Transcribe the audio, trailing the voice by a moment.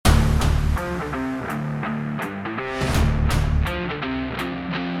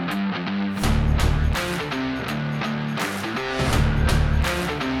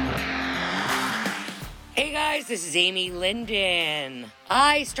guys, this is Amy Linden.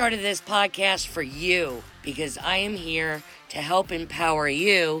 I started this podcast for you because I am here to help empower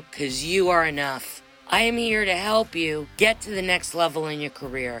you because you are enough. I am here to help you get to the next level in your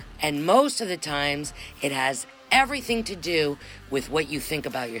career. And most of the times, it has everything to do with what you think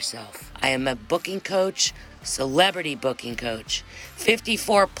about yourself. I am a booking coach, celebrity booking coach,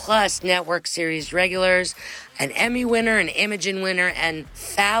 54 plus network series regulars, an Emmy winner, an Imagen winner, and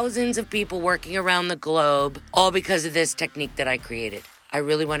thousands of people working around the globe, all because of this technique that I created. I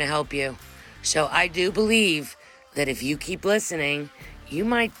really want to help you. So I do believe that if you keep listening, you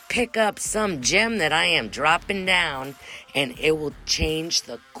might pick up some gem that I am dropping down, and it will change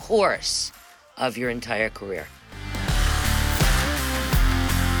the course of your entire career.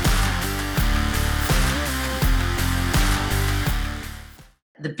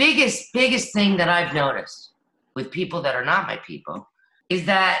 The biggest thing that I've noticed with people that are not my people is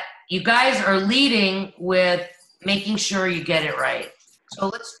that you guys are leading with making sure you get it right. So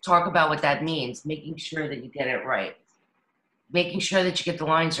let's talk about what that means, making sure that you get it right. Making sure that you get the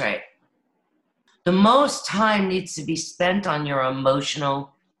lines right. The most time needs to be spent on your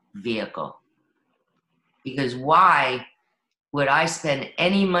emotional vehicle. Because why would I spend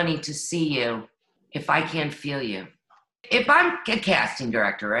any money to see you if I can't feel you? If I'm a casting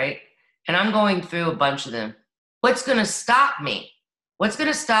director, right, and I'm going through a bunch of them, what's going to stop me? What's going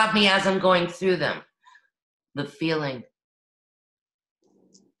to stop me as I'm going through them? The feeling.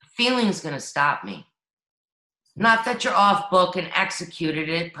 The feeling is going to stop me. Not that you're off book and executed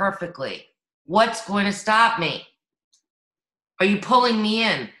it perfectly. What's going to stop me? Are you pulling me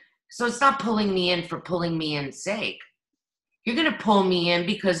in? So it's not pulling me in for pulling me in's sake. You're going to pull me in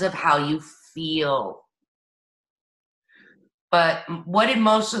because of how you feel. But what did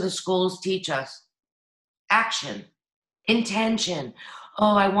most of the schools teach us? Action, intention.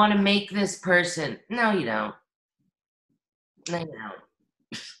 Oh, I want to make this person. No, you don't. No, you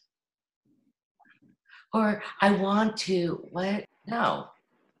don't. Or I want to. What? No.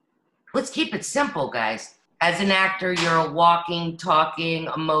 Let's keep it simple, guys. As an actor, you're a walking, talking,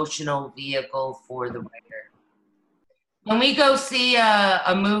 emotional vehicle for the writer. When we go see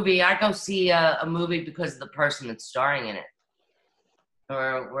a movie, I go see a movie because of the person that's starring in it.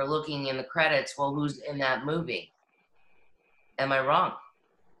 Or we're looking in the credits, well, who's in that movie? Am I wrong?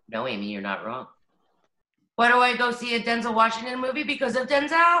 No, Amy, you're not wrong. Why do I go see a Denzel Washington movie? Because of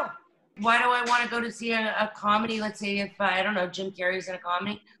Denzel. Why do I want to go to see a comedy? Let's say if, I don't know, Jim Carrey's in a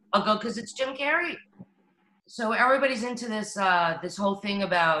comedy. I'll go because it's Jim Carrey. So everybody's into this this whole thing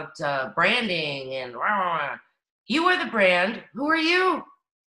about branding and rah, rah, rah. You are the brand. Who are you?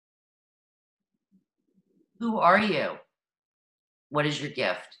 Who are you? What is your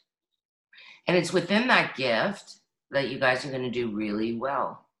gift? And it's within that gift that you guys are going to do really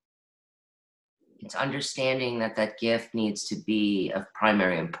well. It's understanding that that gift needs to be of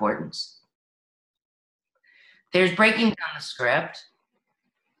primary importance. There's breaking down the script.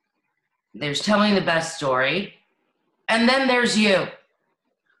 There's telling the best story. And then there's you.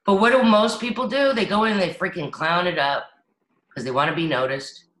 But what do most people do? They go in and they freaking clown it up because they want to be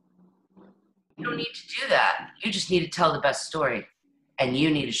noticed. You don't need to do that. You just need to tell the best story. And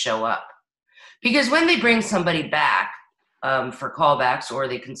you need to show up. Because when they bring somebody back for callbacks or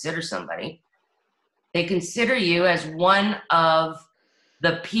they consider somebody, they consider you as one of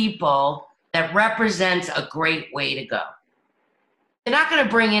the people that represents a great way to go. They're not going to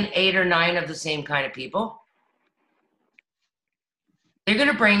bring in 8 or 9 of the same kind of people. They're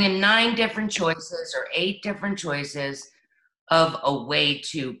going to bring in 9 different choices or 8 different choices of a way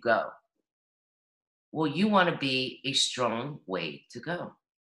to go. Well, you want to be a strong way to go.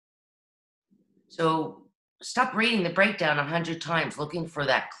 So stop reading the breakdown 100 times looking for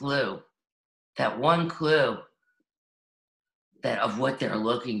that clue, that one clue that of what they're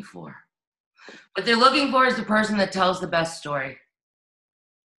looking for. What they're looking for is the person that tells the best story.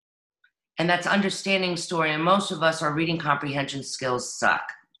 And that's understanding story. And most of us, our reading comprehension skills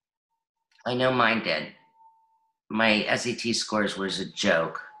suck. I know mine did. My SAT scores was a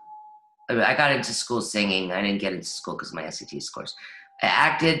joke. I got into school singing. I didn't get into school because of my SAT scores. I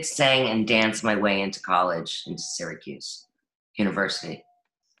acted, sang, and danced my way into college, into Syracuse University.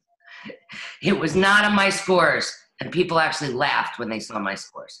 It was not on my scores, and people actually laughed when they saw my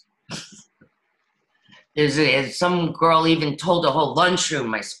scores. Some girl even told the whole lunchroom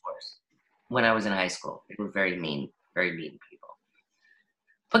my scores when I was in high school. They were very mean people.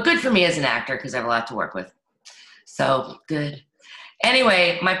 But good for me as an actor because I have a lot to work with. So good.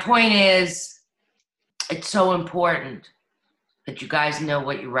 Anyway, my point is, it's so important that you guys know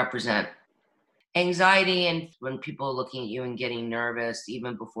what you represent. Anxiety and when people are looking at you and getting nervous,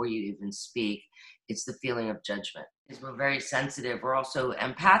 even before you even speak, It's the feeling of judgment. Because we're very sensitive. We're also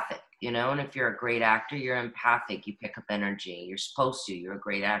empathic, and if you're a great actor, you're empathic. You pick up energy. You're supposed to. You're a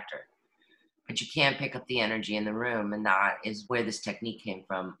great actor. But you can't pick up the energy in the room, and that is where this technique came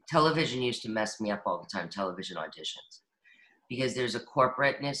from. Television used to mess me up all the time, television auditions, because there's a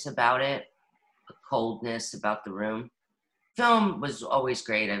corporateness about it, a coldness about the room. Film was always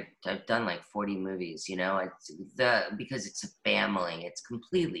great. I've done like 40 movies, because it's a family. It's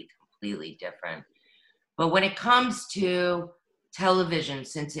completely different. But when it comes to television,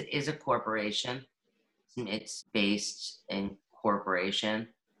 since it is a corporation, it's based in corporation,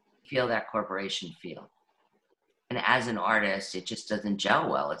 feel that corporation feel. And as an artist, it just doesn't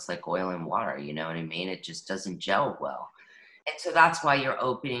gel well. It's like oil and water, you know what I mean? It just doesn't gel well. And so that's why your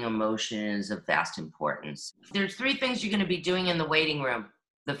opening emotion is of vast importance. There's 3 things you're going to be doing in the waiting room.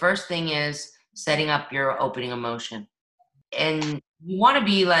 The first thing is setting up your opening emotion. And you want to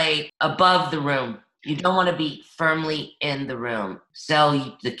be like above the room. You don't want to be firmly in the room.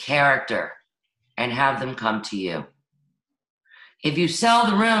 Sell the character and have them come to you. If you sell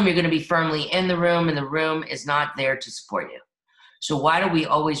the room, you're going to be firmly in the room, and the room is not there to support you. So why do we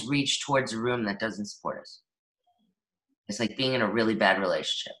always reach towards a room that doesn't support us? It's like being in a really bad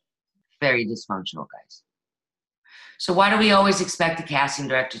relationship. Very dysfunctional, guys. So why do we always expect the casting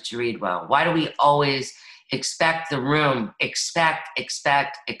director to read well? Why do we always expect the room? Expect.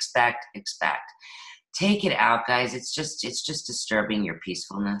 Take it out, guys. It's just disturbing your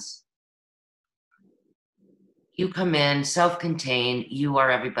peacefulness. You come in, self-contained, you are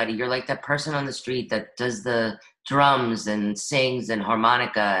everybody. You're like that person on the street that does the drums and sings and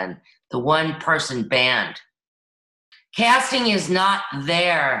harmonica and the one-person band. Casting is not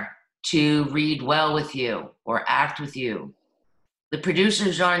there to read well with you or act with you. The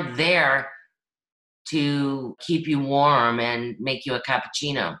producers aren't there to keep you warm and make you a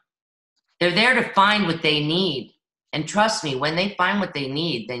cappuccino. They're there to find what they need. And trust me, when they find what they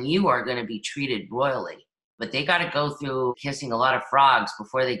need, then you are going to be treated royally. But they got to go through kissing a lot of frogs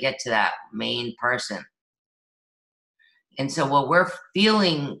before they get to that main person. And so what we're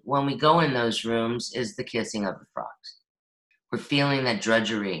feeling when we go in those rooms is the kissing of the frogs. We're feeling that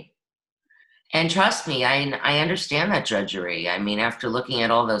drudgery. And trust me, I understand that drudgery. I mean, after looking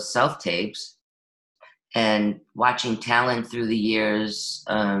at all those self-tapes and watching talent through the years,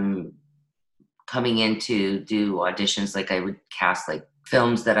 coming in to do auditions, like I would cast like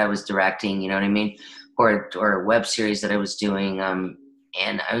films that I was directing, you know what I mean? Or a web series that I was doing.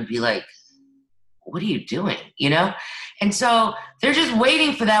 And I would be like, what are you doing? And so they're just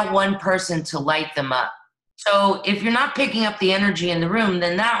waiting for that one person to light them up. So if you're not picking up the energy in the room,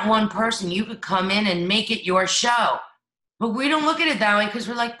 then that one person, you could come in and make it your show. But we don't look at it that way because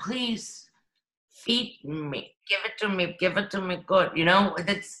we're like, please feed me, give it to me good.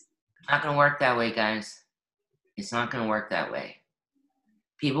 That's not going to work that way, guys. It's not going to work that way.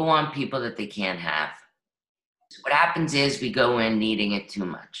 People want people that they can't have. What happens is we go in needing it too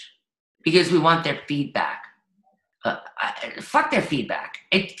much because we want their feedback. Fuck their feedback.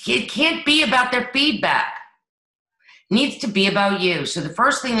 It can't be about their feedback. It needs to be about you. So the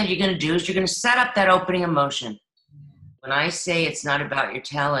first thing that you're going to do is you're going to set up that opening emotion. When I say it's not about your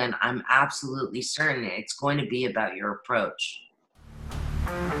talent, I'm absolutely certain it's going to be about your approach.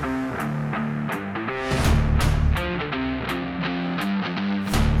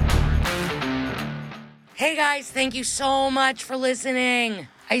 Hey guys, thank you so much for listening.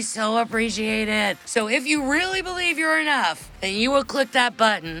 I so appreciate it. So if you really believe you're enough, then you will click that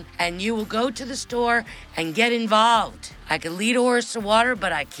button and you will go to the store and get involved. I can lead a horse to water,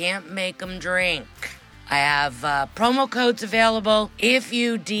 but I can't make them drink. I have promo codes available if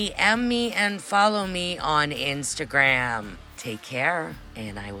you DM me and follow me on Instagram. Take care,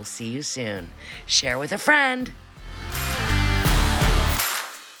 and I will see you soon. Share with a friend.